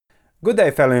Good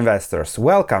day, fellow investors.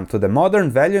 Welcome to the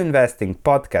Modern Value Investing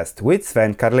podcast with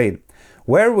Sven Karlin,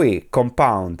 where we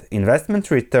compound investment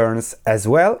returns as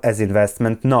well as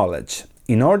investment knowledge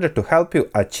in order to help you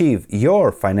achieve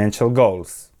your financial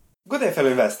goals. Good day,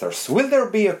 fellow investors. Will there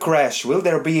be a crash? Will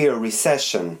there be a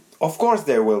recession? Of course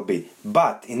there will be,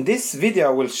 but in this video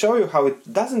I will show you how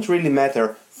it doesn't really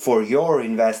matter for your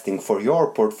investing, for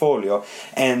your portfolio,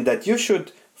 and that you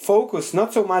should focus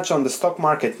not so much on the stock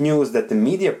market news that the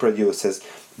media produces,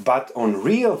 but on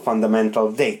real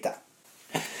fundamental data.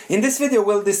 In this video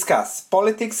we'll discuss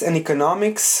politics and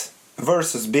economics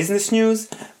versus business news.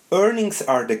 Earnings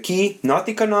are the key, not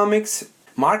economics.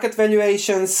 Market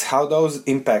valuations, how those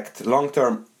impact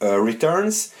long-term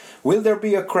returns. Will there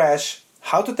be a crash?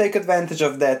 How to take advantage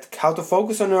of that, how to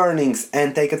focus on earnings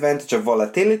and take advantage of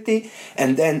volatility,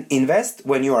 and then invest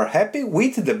when you are happy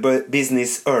with the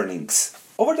business earnings.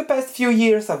 Over the past few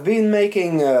years, I've been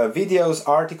making videos,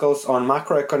 articles on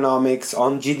macroeconomics,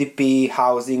 on GDP,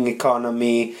 housing,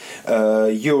 economy,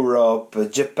 Europe,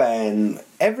 Japan,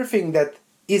 everything that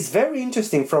is very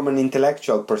interesting from an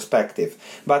intellectual perspective.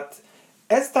 But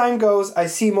as time goes, I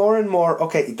see more and more,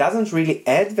 it doesn't really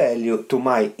add value to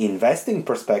my investing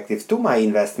perspective, to my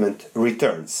investment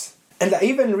returns. And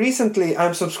even recently,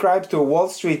 I'm subscribed to a Wall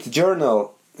Street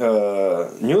Journal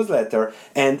newsletter,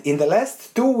 and in the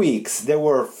last 2 weeks there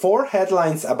were 4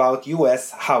 headlines about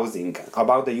US housing,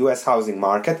 about the US housing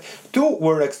market. 2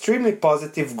 were extremely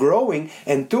positive, growing,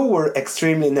 and 2 were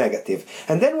extremely negative.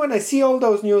 And then when I see all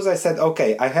those news, I said,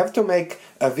 I have to make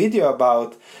a video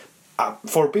about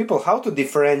for people how to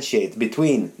differentiate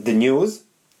between the news,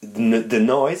 the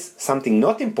noise, something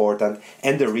not important,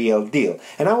 and the real deal.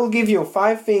 And I will give you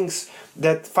 5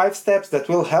 steps that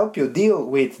will help you deal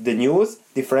with the news,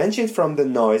 differentiate from the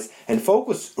noise, and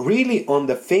focus really on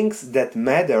the things that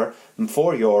matter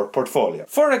for your portfolio.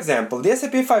 For example, the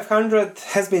S&P 500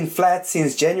 has been flat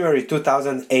since January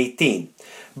 2018.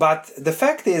 But the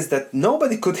fact is that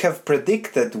nobody could have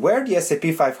predicted where the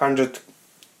S&P 500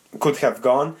 could have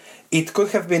gone. It could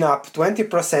have been up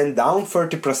 20%, down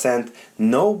 30%.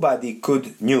 Nobody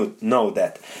could know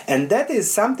that. And that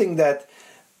is something that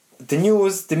the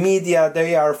news, the media,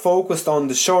 they are focused on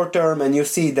the short term, and you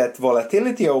see that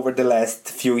volatility over the last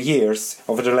few years,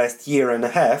 over the last year and a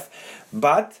half,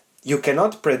 but you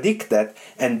cannot predict that,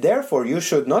 and therefore you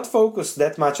should not focus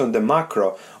that much on the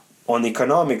macro, on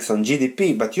economics, on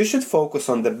GDP, but you should focus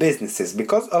on the businesses,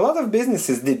 because a lot of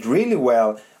businesses did really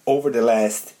well over the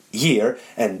last year,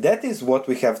 and that is what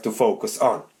we have to focus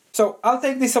on. So I'll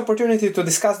take this opportunity to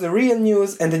discuss the real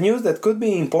news and the news that could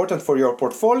be important for your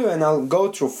portfolio, and I'll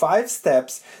go through 5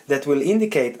 steps that will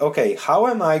indicate, how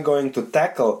am I going to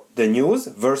tackle the news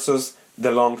versus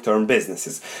the long-term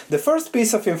businesses. The first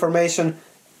piece of information,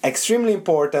 extremely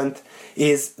important,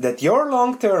 is that your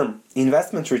long-term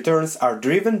investment returns are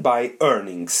driven by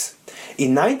earnings.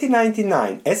 In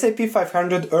 1999, S&P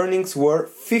 500 earnings were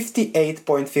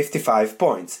 58.55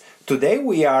 points. Today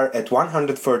we are at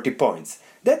 130 points.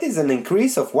 That is an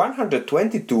increase of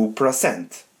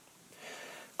 122%.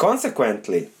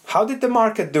 Consequently, how did the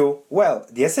market do? Well,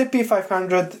 the S&P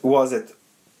 500 was at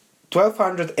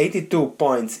 1,282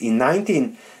 points in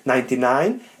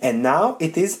 1999, and now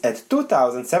it is at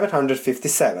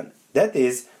 2,757. That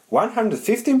is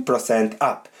 115%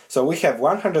 up. So we have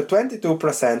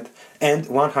 122% and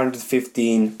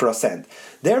 115%.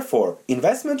 Therefore,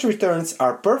 investment returns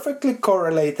are perfectly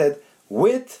correlated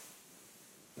with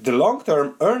the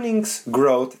long-term earnings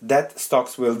growth that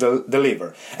stocks will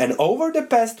deliver. And over the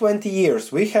past 20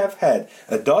 years, we have had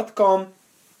a dot-com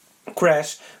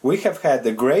crash, we have had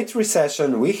a great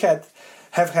recession, we have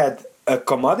had a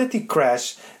commodity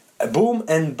crash, a boom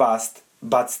and bust,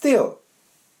 but still,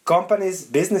 companies,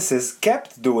 businesses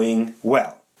kept doing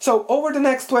well. So over the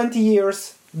next 20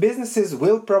 years, businesses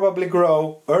will probably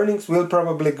grow, earnings will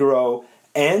probably grow,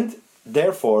 and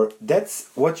therefore, that's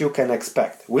what you can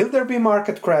expect. Will there be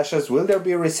market crashes? Will there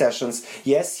be recessions?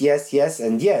 Yes,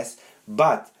 and yes.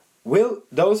 But will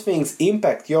those things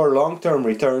impact your long-term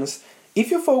returns? If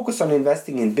you focus on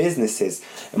investing in businesses,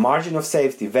 a margin of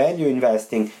safety, value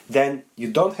investing, then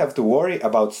you don't have to worry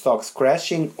about stocks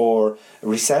crashing or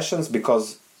recessions,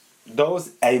 because those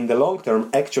in the long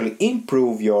term actually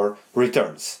improve your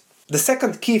returns. The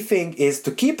second key thing is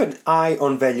to keep an eye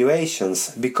on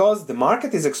valuations, because the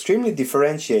market is extremely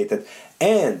differentiated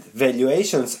and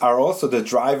valuations are also the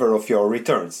driver of your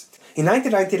returns. In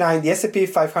 1999, the S&P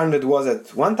 500 was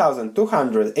at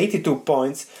 1,282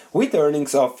 points with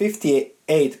earnings of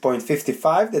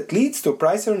 58.55 that leads to a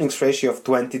price-earnings ratio of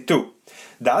 22.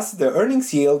 Thus, the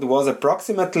earnings yield was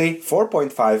approximately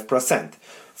 4.5%.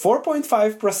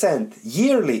 4.5%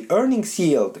 yearly earnings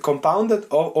yield compounded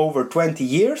over 20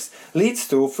 years leads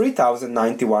to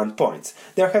 3,091 points.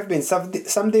 There have been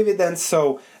some dividends,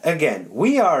 so again,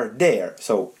 we are there.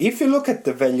 So if you look at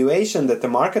the valuation that the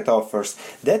market offers,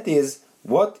 that is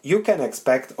what you can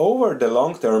expect over the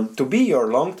long term to be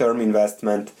your long-term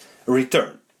investment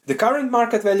return. The current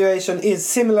market valuation is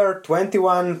similar,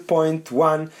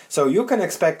 21.1, so you can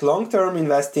expect long-term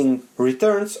investing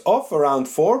returns of around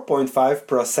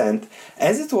 4.5%,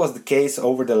 as it was the case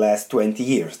over the last 20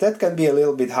 years. That can be a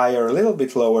little bit higher, a little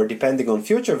bit lower, depending on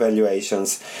future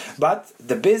valuations, but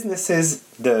the businesses,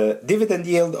 the dividend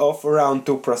yield of around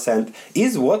 2%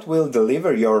 is what will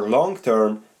deliver your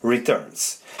long-term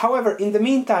returns. However, in the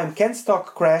meantime, can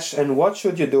stock crash and what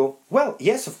should you do? Well,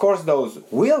 yes, of course, those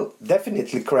will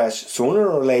definitely crash sooner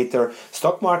or later.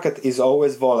 Stock market is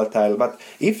always volatile, but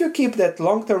if you keep that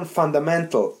long-term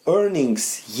fundamental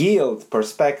earnings yield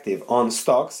perspective on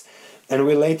stocks, and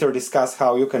we'll later discuss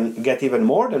how you can get even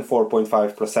more than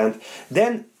 4.5%,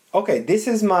 then, okay, this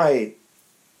is my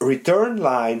return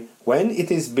line. When it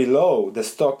is below, the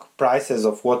stock prices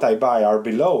of what I buy are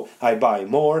below, I buy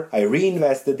more, I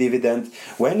reinvest the dividend.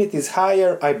 When it is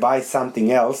higher, I buy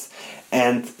something else.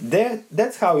 And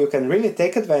that's how you can really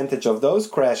take advantage of those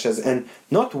crashes and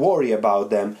not worry about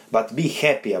them, but be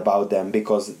happy about them,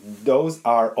 because those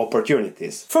are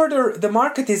opportunities. Further, the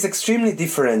market is extremely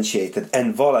differentiated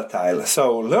and volatile.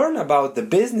 So learn about the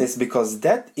business, because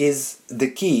that is the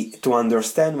key to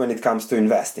understand when it comes to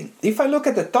investing. If I look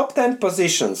at the top 10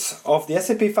 positions of the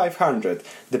S&P 500,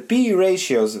 the PE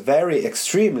ratios vary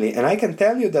extremely, and I can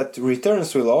tell you that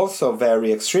returns will also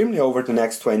vary extremely over the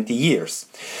next 20 years.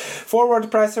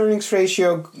 Forward price earnings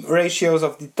ratios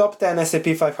of the top 10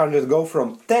 S&P 500 go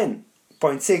from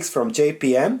 10.6 from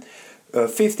JPM,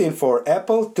 15 for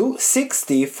Apple, to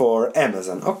 60 for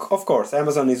Amazon. Of course,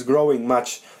 Amazon is growing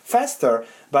much faster,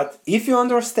 but if you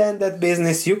understand that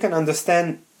business, you can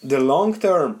understand the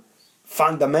long-term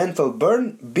fundamental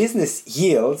business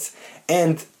yields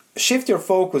and shift your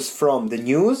focus from the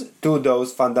news to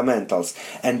those fundamentals.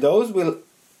 And those will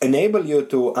enable you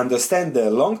to understand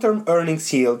the long-term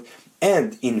earnings yield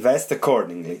and invest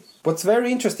accordingly. What's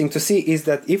very interesting to see is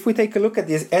that if we take a look at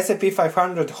these S&P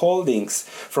 500 holdings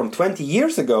from 20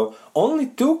 years ago, only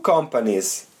 2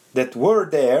 companies that were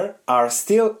there are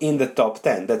still in the top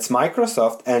 10. That's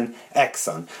Microsoft and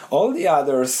Exxon. All the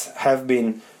others have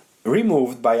been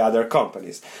removed by other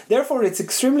companies. Therefore, it's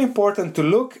extremely important to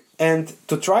look and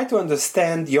to try to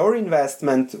understand your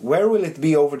investment, where will it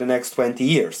be over the next 20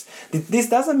 years. This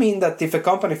doesn't mean that if a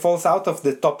company falls out of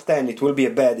the top 10, it will be a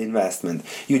bad investment.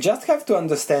 You just have to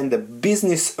understand the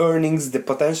business earnings, the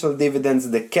potential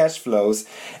dividends, the cash flows,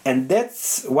 and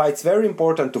that's why it's very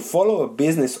important to follow a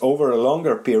business over a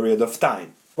longer period of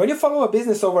time. When you follow a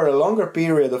business over a longer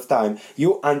period of time,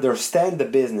 you understand the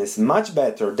business much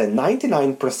better than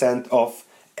 99% of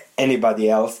anybody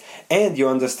else, and you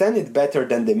understand it better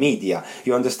than the media.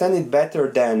 You understand it better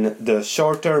than the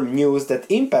short-term news that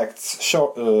impacts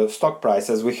stock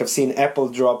prices. We have seen Apple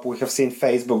drop, we have seen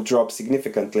Facebook drop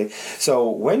significantly. So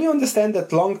when you understand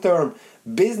that long-term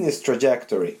business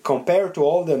trajectory compared to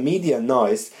all the media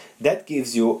noise, that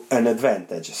gives you an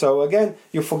advantage. So again,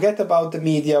 you forget about the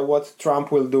media, what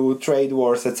Trump will do, trade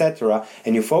wars, etc.,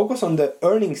 and you focus on the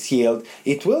earnings yield.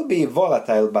 It will be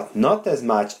volatile, but not as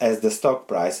much as the stock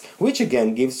price, which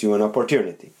again gives you an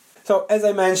opportunity. So, as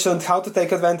I mentioned, how to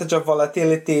take advantage of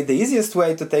volatility. The easiest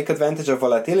way to take advantage of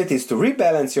volatility is to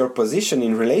rebalance your position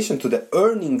in relation to the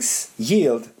earnings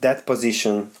yield that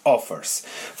position offers.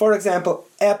 For example,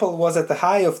 Apple was at a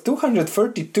high of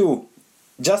 232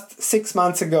 just 6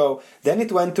 months ago, then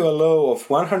it went to a low of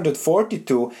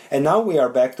 142, and now we are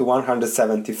back to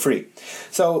 173.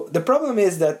 So the problem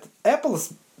is that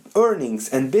Apple's earnings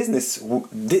and business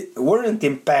weren't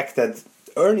impacted.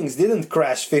 Earnings didn't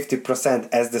crash 50%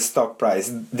 as the stock price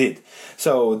did.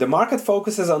 So the market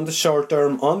focuses on the short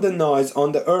term, on the noise,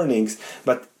 on the earnings,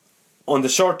 but on the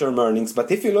short-term earnings.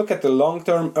 But if you look at the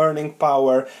long-term earning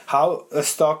power, how a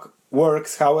stock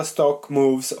works, how a stock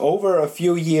moves over a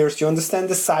few years, you understand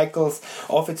the cycles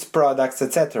of its products,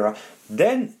 etc.,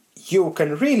 then you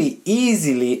can really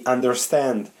easily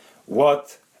understand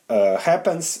what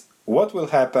happens, what will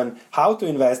happen, how to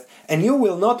invest, and you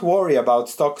will not worry about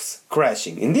stocks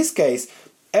crashing. In this case,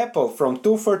 Apple from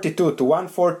 242 to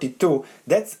 142,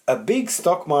 that's a big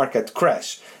stock market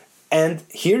crash. And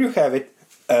here you have it,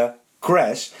 a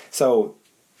crash. So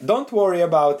don't worry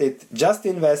about it, just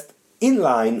invest in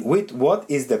line with what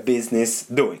is the business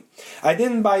doing. I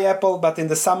didn't buy Apple, but in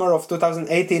the summer of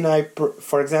 2018 I,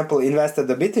 for example, invested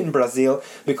a bit in Brazil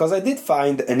because I did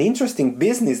find an interesting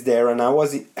business there and I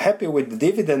was happy with the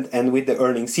dividend and with the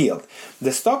earnings yield.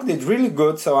 The stock did really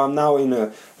good, so I'm now in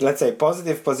a, let's say,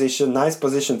 positive position, nice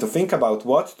position to think about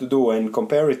what to do and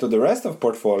compare it to the rest of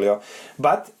portfolio.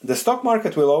 But the stock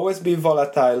market will always be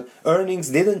volatile. Earnings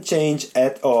didn't change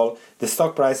at all. The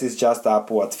stock price is just up,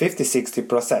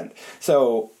 50-60%.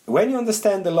 So when you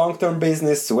understand the long-term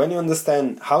business, when you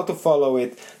understand how to follow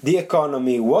it, the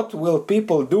economy, what will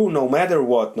people do no matter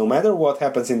what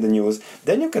happens in the news,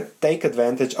 then you can take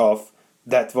advantage of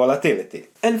that volatility.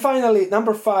 And finally,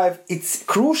 number 5, it's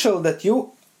crucial that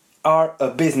you are a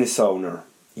business owner.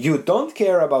 You don't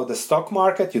care about the stock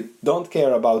market, you don't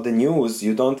care about the news,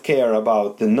 you don't care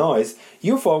about the noise.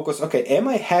 You focus, okay, am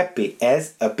I happy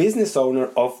as a business owner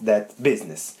of that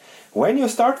business? When you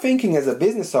start thinking as a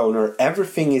business owner,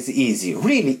 everything is easy,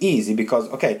 really easy, because,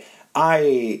 okay,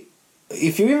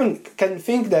 if you even can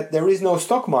think that there is no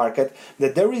stock market,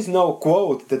 that there is no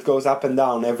quote that goes up and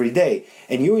down every day,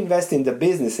 and you invest in the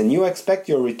business and you expect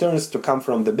your returns to come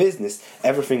from the business,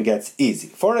 everything gets easy.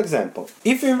 For example,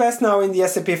 if you invest now in the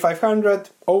S&P 500,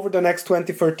 over the next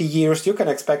 20-30 years, you can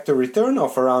expect a return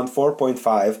of around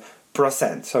 4.5%.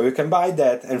 So you can buy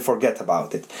that and forget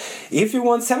about it. If you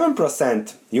want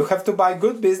 7%, you have to buy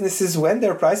good businesses when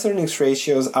their price earnings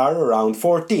ratios are around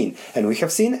 14. And we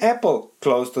have seen Apple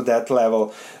close to that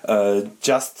level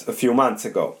just a few months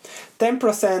ago.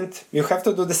 10%, you have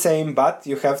to do the same, but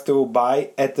you have to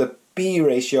buy at a P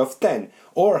ratio of 10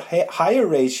 or higher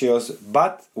ratios,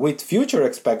 but with future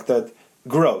expected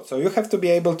growth. So you have to be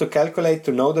able to calculate,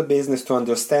 to know the business, to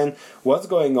understand what's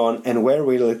going on and where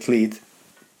will it lead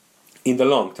in the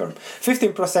long term.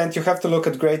 15%, you have to look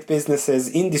at great businesses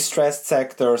in distressed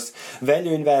sectors,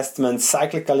 value investments,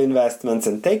 cyclical investments,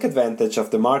 and take advantage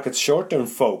of the market's short-term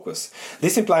focus.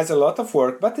 This implies a lot of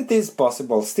work, but it is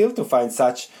possible still to find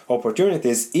such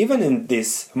opportunities even in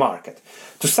this market.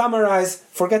 To summarize,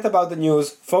 forget about the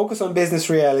news, focus on business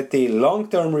reality,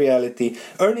 long-term reality.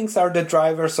 Earnings are the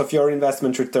drivers of your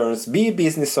investment returns. Be a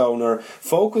business owner,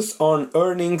 focus on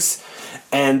earnings,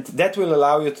 and that will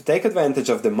allow you to take advantage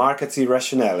of the market's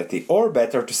irrationality, or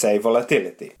better to say,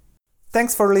 volatility.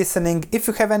 Thanks for listening. If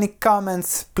you have any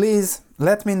comments, please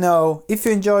let me know. If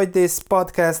you enjoyed this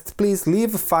podcast, please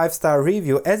leave a 5-star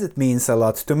review, as it means a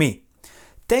lot to me.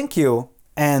 Thank you,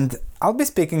 and I'll be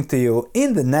speaking to you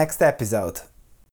in the next episode.